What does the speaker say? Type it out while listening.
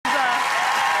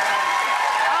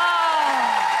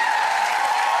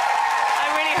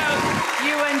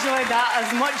enjoyed that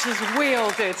as much as we all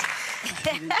did.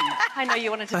 I know you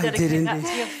wanted to dedicate that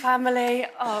to your family.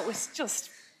 Oh, it was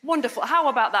just wonderful. How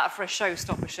about that for a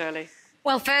showstopper, Shirley?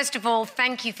 Well, first of all,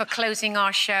 thank you for closing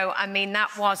our show. I mean,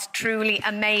 that was truly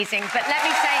amazing. But let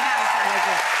me say,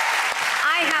 Hamza,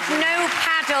 I have no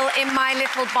paddle in my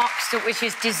little box which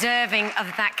is deserving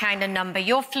of that kind of number.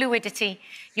 Your fluidity,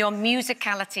 your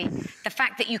musicality, the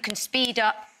fact that you can speed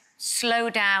up,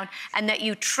 slow down, and that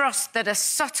you trust that a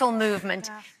subtle movement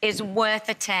is worth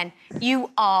a 10.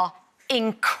 You are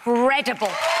incredible.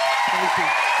 Thank you.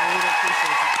 I really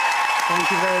appreciate it. Thank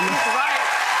you very much. She's right.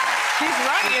 She's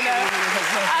right, you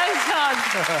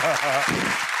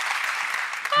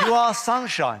know. You are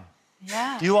sunshine.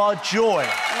 Yeah. You are joy.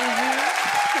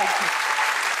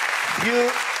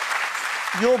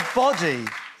 Your body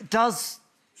does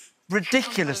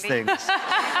ridiculous things.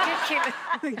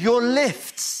 Ridiculous. Your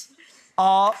lifts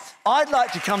are... I'd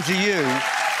like to come to you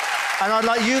and I'd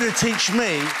like you to teach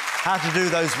me how to do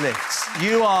those lifts.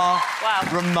 You are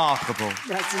remarkable.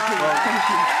 That's it. Thank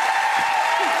you.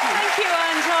 Thank you,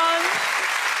 Anton.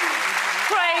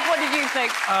 Craig, what did you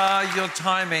think? Your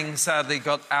timing sadly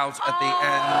got out at the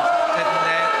end, didn't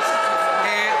it?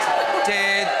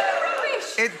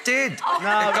 It did.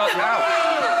 No, it got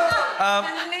out.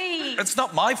 It's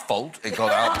not my fault it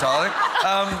got out, darling.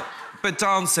 But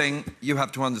dancing, you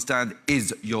have to understand,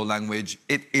 is your language.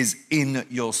 It is in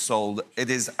your soul. It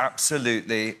is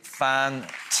absolutely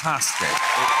fantastic.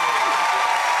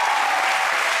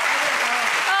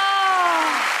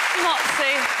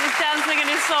 Moxie, he's dancing in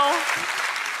his soul.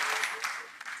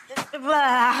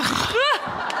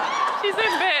 She's a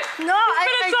bit... No,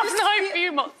 it's a tough night for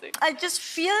you, Moxie. I just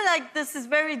feel like this is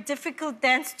very difficult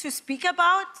dance to speak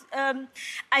about.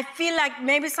 I feel like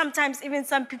maybe sometimes even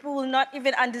some people will not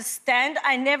even understand.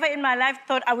 I never in my life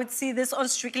thought I would see this on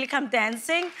Strictly Come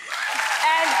Dancing.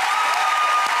 And,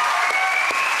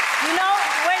 you know,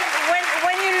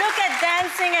 when you look at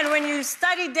dancing and when you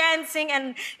study dancing,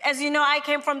 and as you know, I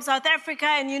came from South Africa,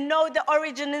 and you know the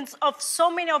origins of so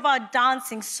many of our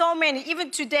dancing, so many,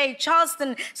 even today,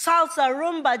 Charleston, salsa,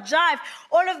 rumba, jive,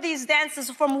 all of these dances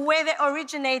from where they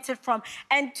originated from.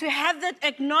 And to have that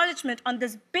acknowledgement on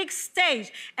this big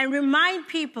stage and remind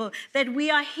people that we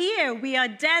are here, we are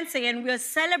dancing and we are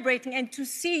celebrating, and to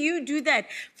see you do that,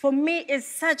 for me, is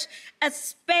such a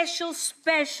special,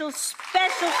 special,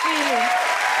 special feeling.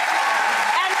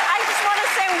 And I just want to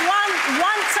say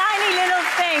one tiny little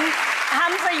thing.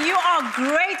 Hamza, you are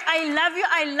great. I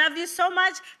love you so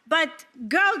much. But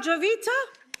girl, Jowita?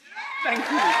 Thank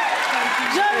you.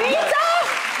 Jowita?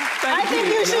 I think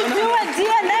you should do a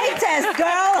DNA test,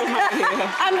 girl.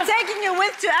 I'm taking you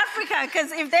with to Africa,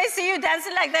 because if they see you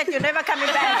dancing like that, you're never coming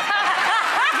back.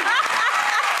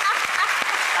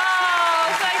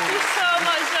 Oh, thank you so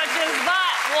much, judges.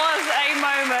 That was a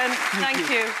moment. Thank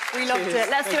you. We loved it.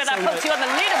 Let's see what that puts you on the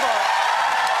leaderboard.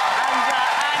 And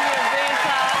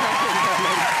Jowita.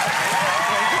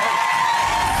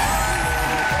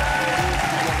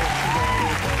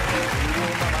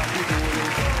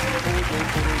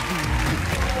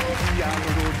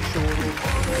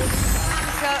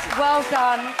 Well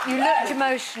done. You looked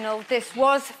emotional. This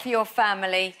was for your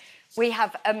family. We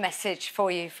have a message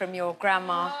for you from your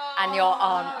grandma and your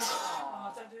aunt.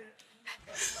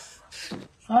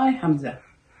 Hi, Hamza.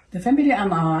 The family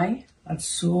and I are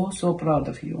so proud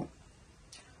of you.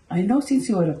 I know since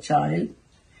you were a child,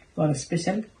 you are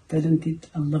special, talented,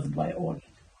 and loved by all.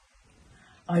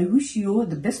 I wish you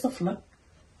the best of luck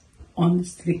on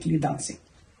Strictly Dancing.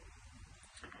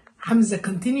 Hamza,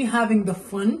 continue having the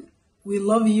fun. We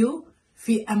love you.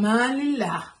 في أمان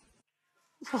الله.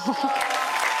 So sweet.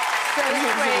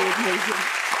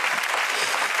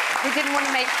 We didn't want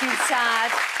to make you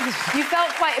sad. You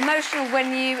felt quite emotional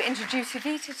when you introduced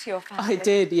Jowita to your family. I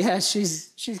did, yeah.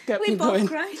 She's kept me going. We both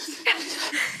cried.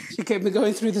 She kept me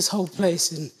going through this whole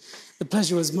place, and the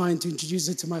pleasure was mine to introduce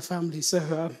her to my family. So,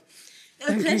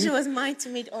 The pleasure was mine to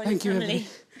meet all your family.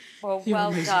 Well,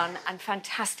 well done, and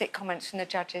fantastic comments from the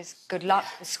judges. Good luck.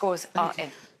 The scores are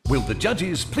in. Will the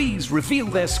judges please reveal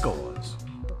their scores?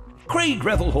 Craig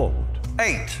Revelhold,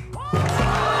 8.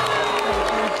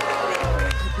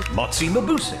 Motsi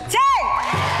Mabuse, 10!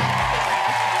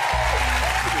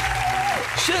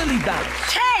 Shirley Ballas,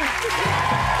 10!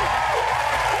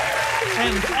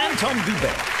 and Anton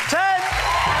Dubé. 10!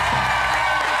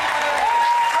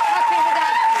 Happy with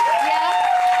that?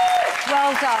 Yeah?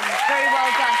 Well done. Very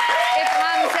well done. If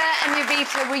Hamza and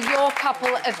Jowita were your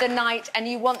couple of the night and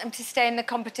you want them to stay in the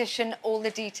competition, all the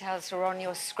details are on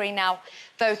your screen now.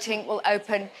 Voting will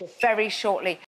open very shortly.